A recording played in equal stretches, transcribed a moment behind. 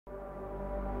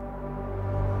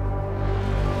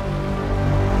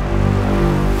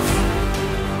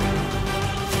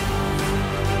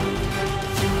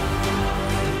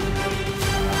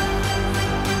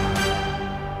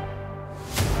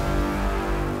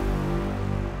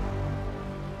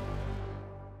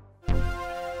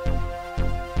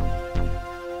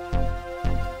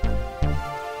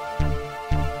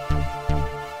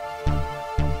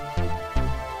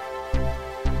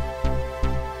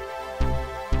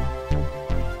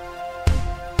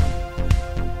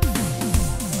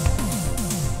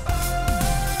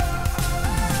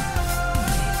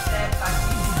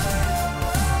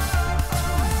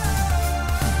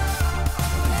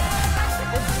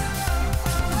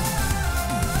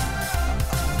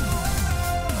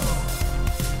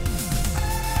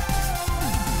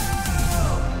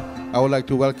I would like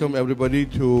to welcome everybody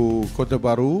to Kota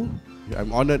Baru.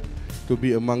 I'm honored to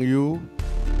be among you.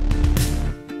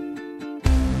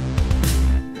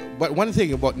 But one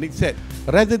thing about NICTSeD,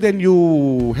 rather than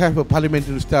you have a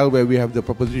parliamentary style where we have the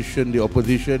proposition, the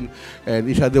opposition, and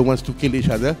each other wants to kill each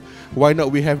other, why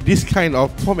not we have this kind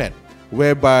of format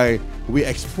whereby we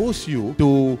expose you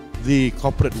to the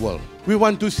corporate world. We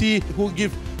want to see who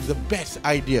gives the best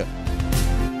idea.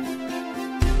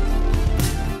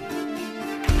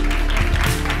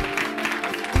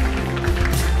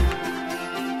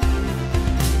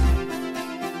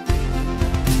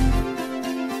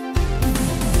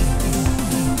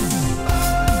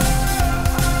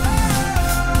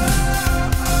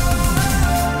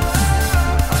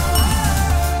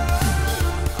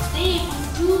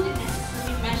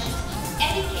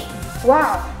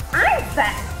 Wow, I'm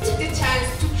sad! Took the chance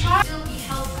to try to be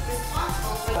held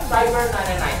responsible for Cyber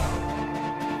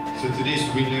 99. So today's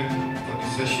winner for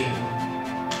this session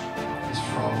is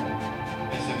from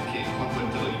SMK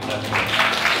Kelantan.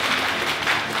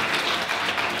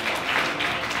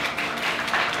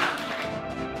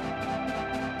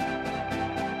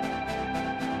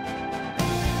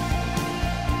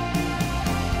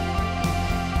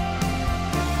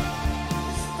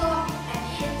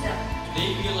 They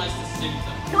realize the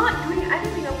symptom. Not doing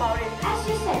anything about it. As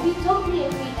you said, we totally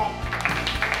agree that.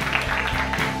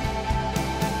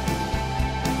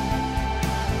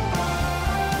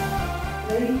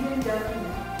 Ladies and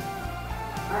gentlemen,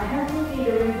 I have to see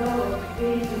the result of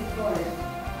today's discourse.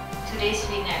 Today's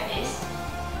winner is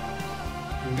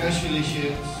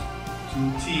Congratulations to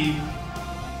Team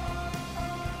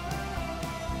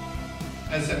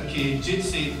SMK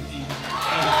NICTSeD.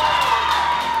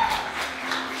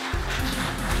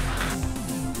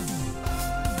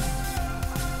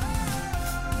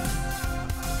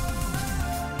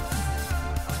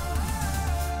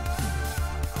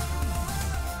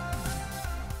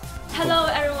 Hello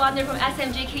everyone, we're from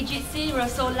SMG KGC. We're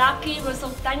so lucky, we're so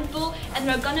thankful, and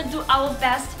we're gonna do our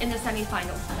best in the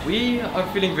semi-finals. We are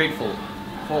feeling grateful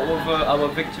for our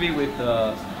victory with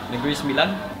Negeri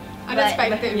Sembilan.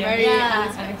 Unexpected, very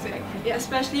unexpected. Yeah,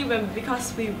 especially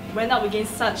because we went up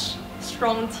against such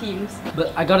strong teams.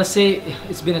 But I gotta say,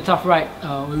 it's been a tough ride.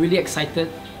 We're really excited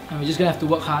and we're just gonna have to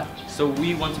work hard. So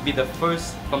we want to be the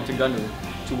first from Terengganu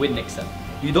to win NICTSeD.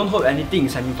 You don't hope anything in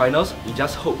semi-finals, you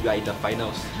just hope you are in the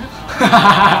finals.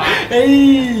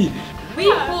 Hey!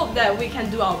 We hope that we can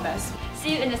do our best.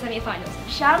 See you in the semi-finals.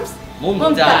 Shams,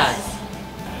 Mumtaz!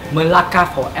 Melaka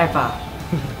forever!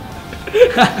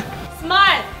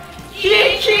 Smile!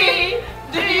 Kiki!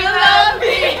 Do you love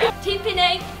me? Team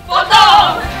Penang,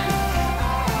 potong!